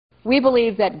We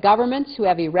believe that governments who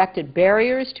have erected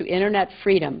barriers to Internet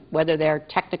freedom, whether they're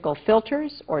technical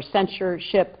filters or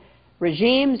censorship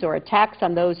regimes or attacks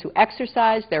on those who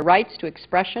exercise their rights to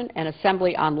expression and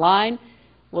assembly online,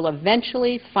 will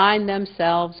eventually find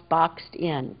themselves boxed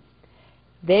in.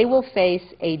 They will face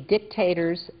a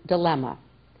dictator's dilemma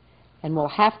and will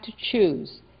have to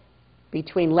choose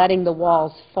between letting the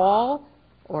walls fall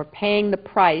or paying the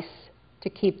price to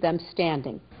keep them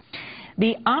standing.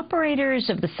 The operators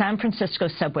of the San Francisco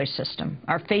subway system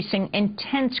are facing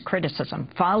intense criticism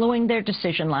following their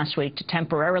decision last week to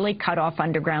temporarily cut off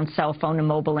underground cell phone and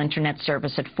mobile Internet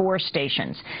service at 4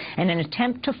 stations in an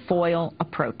attempt to foil a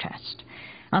protest.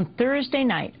 On Thursday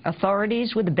night,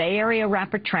 authorities with the Bay Area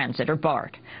Rapid Transit, or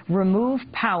BART,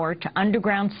 removed power to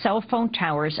underground cell phone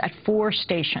towers at 4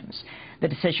 stations. The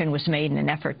decision was made in an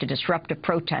effort to disrupt a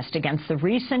protest against the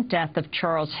recent death of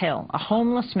Charles Hill, a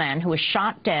homeless man who was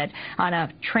shot dead on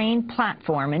a train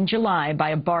platform in July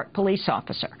by a BART police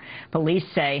officer. Police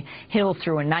say Hill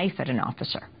threw a knife at an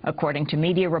officer. According to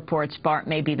media reports, BART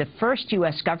may be the first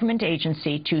U.S. government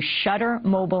agency to shutter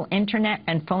mobile Internet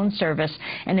and phone service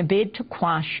in a bid to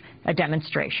quash a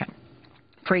demonstration.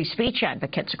 Free speech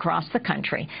advocates across the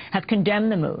country have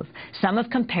condemned the move. Some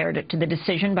have compared it to the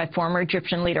decision by former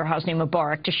Egyptian leader Hosni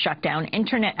Mubarak to shut down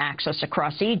Internet access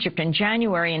across Egypt in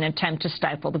January in an attempt to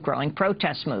stifle the growing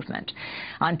protest movement.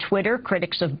 On Twitter,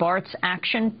 critics of BART's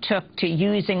action took to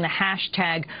using the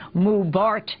hashtag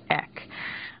MuBartEk.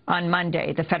 On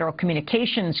Monday, the Federal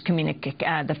Communications Commission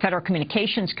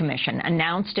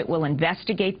announced it will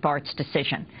investigate BART's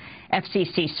decision.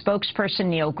 FCC spokesperson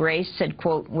Neil Grace said,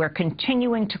 quote, "We're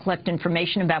continuing to collect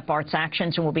information about BART's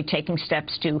actions and will be taking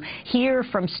steps to hear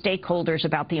from stakeholders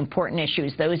about the important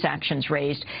issues those actions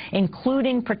raised,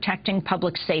 including protecting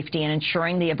public safety and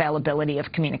ensuring the availability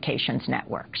of communications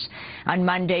networks." On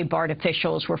Monday, BART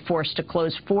officials were forced to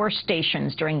close 4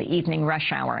 stations during the evening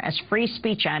rush hour as free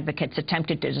speech advocates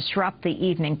attempted to disrupt the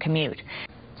evening commute.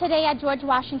 Today at George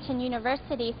Washington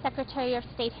University, Secretary of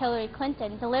State Hillary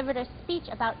Clinton delivered a speech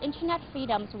about Internet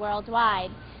freedoms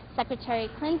worldwide. Secretary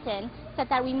Clinton said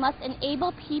that we must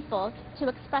enable people to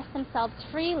express themselves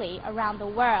freely around the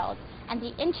world, and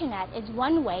the Internet is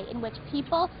one way in which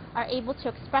people are able to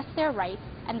express their rights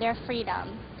and their freedom.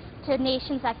 To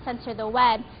nations that censor the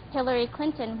web, Hillary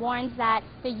Clinton warns that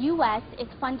the U.S. is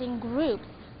funding groups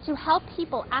to help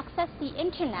people access the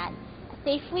Internet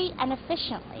safely and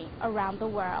efficiently around the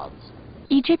world.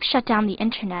 Egypt shut down the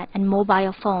Internet and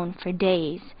mobile phone for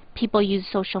days. People use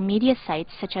social media sites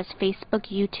such as Facebook,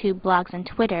 YouTube, blogs, and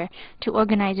Twitter to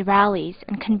organize rallies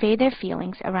and convey their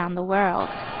feelings around the world.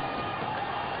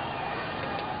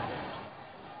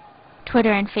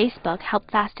 Twitter and Facebook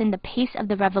help fasten the pace of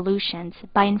the revolutions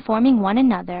by informing one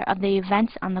another of the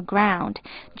events on the ground.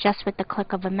 Just with the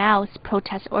click of a mouse,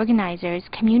 protest organizers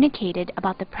communicated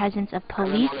about the presence of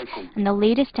police and the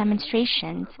latest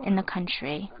demonstrations in the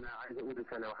country.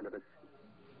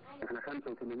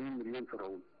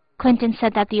 Clinton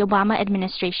said that the Obama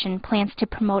administration plans to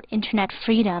promote Internet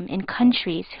freedom in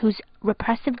countries whose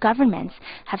repressive governments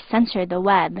have censored the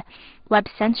web. Web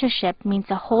censorship means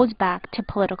a hold back to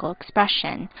political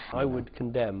expression. I would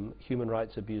condemn human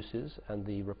rights abuses and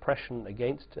the repression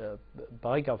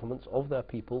by governments of their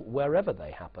people wherever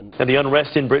they happen. Now, the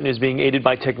unrest in Britain is being aided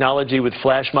by technology, with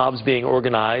flash mobs being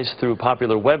organized through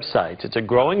popular websites. It's a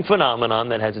growing phenomenon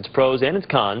that has its pros and its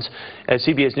cons, as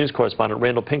CBS News correspondent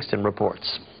Randall Pinkston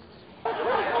reports.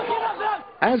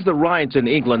 As the riots in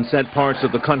England set parts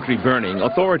of the country burning,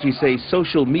 authorities say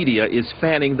social media is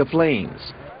fanning the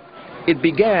flames. It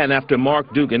began after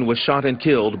Mark Dugan was shot and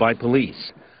killed by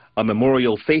police. A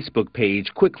memorial Facebook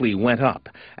page quickly went up,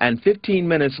 and 15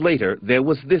 minutes later there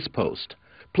was this post.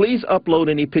 Please upload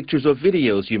any pictures or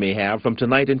videos you may have from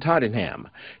tonight in Tottenham.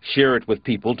 Share it with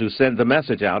people to send the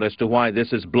message out as to why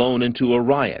this is blown into a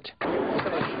riot.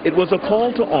 It was a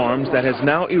call to arms that has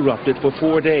now erupted for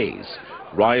 4 days.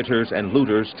 Rioters and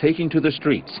looters taking to the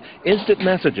streets. Instant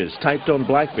messages typed on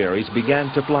Blackberries began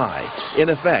to fly, in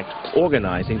effect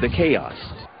organizing the chaos.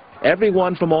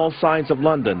 Everyone from all sides of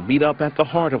London meet up at the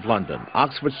heart of London.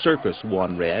 Oxford Circus,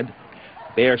 one read.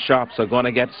 Their shops are going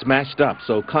to get smashed up,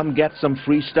 so come get some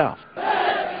free stuff.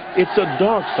 It's a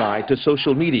dark side to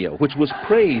social media, which was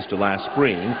praised last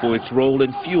spring for its role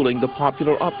in fueling the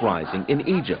popular uprising in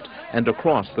Egypt and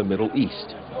across the Middle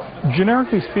East.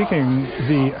 Generically speaking,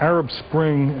 the Arab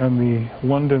Spring and the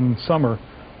London summer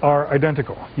are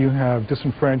identical. You have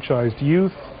disenfranchised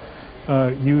youth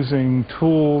using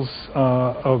tools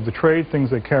of the trade,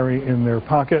 things they carry in their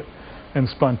pocket, and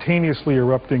spontaneously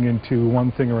erupting into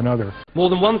one thing or another. More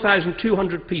than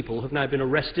 1,200 people have now been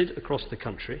arrested across the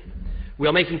country. We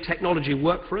are making technology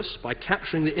work for us by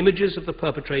capturing the images of the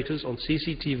perpetrators on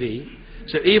CCTV,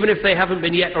 so even if they haven't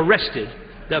been yet arrested,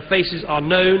 their faces are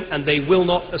known and they will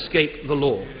not escape the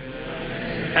law.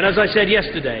 And as I said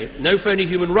yesterday, no phony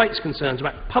human rights concerns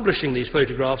about publishing these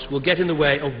photographs will get in the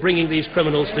way of bringing these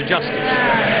criminals to justice.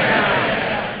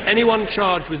 Anyone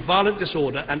charged with violent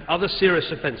disorder and other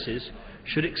serious offences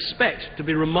should expect to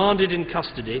be remanded in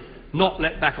custody, not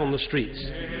let back on the streets.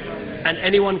 And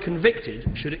anyone convicted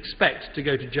should expect to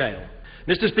go to jail.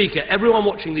 Mr. Speaker, everyone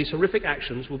watching these horrific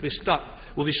actions will be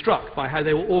struck by how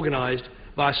they were organised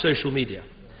via social media.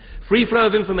 Free flow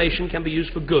of information can be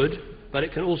used for good, but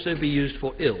it can also be used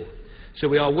for ill. So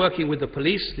we are working with the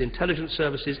police, the intelligence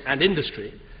services and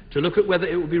industry to look at whether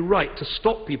it would be right to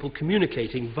stop people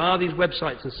communicating via these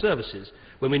websites and services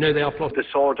when we know they are plotting.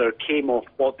 Disorder came off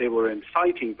what they were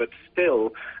inciting, but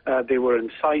still they were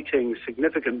inciting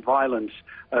significant violence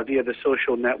via the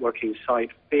social networking site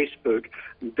Facebook.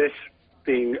 This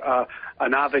being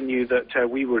an avenue that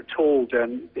we were told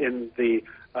in the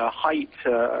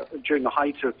during the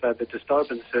height of the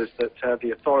disturbances that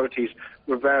the authorities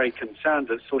were very concerned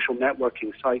that social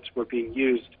networking sites were being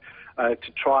used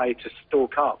to try to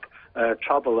stoke up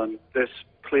trouble, and this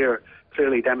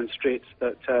clearly demonstrates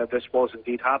that this was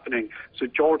indeed happening. So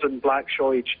Jordan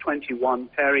Blackshaw, age 21,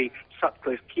 Terry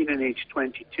Sutcliffe Keenan, age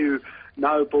 22,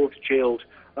 now both jailed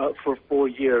for 4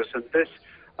 years, and this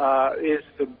is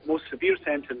the most severe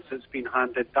sentence that's been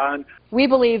handed down. We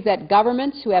believe that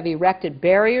governments who have erected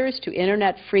barriers to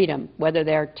Internet freedom, whether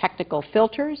they're technical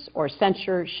filters or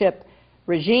censorship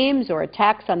regimes or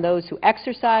attacks on those who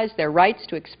exercise their rights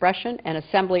to expression and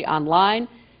assembly online,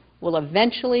 will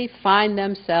eventually find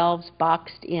themselves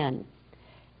boxed in.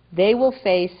 They will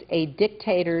face a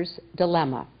dictator's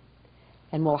dilemma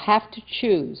and will have to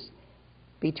choose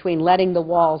between letting the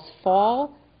walls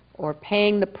fall or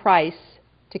paying the price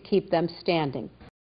to keep them standing.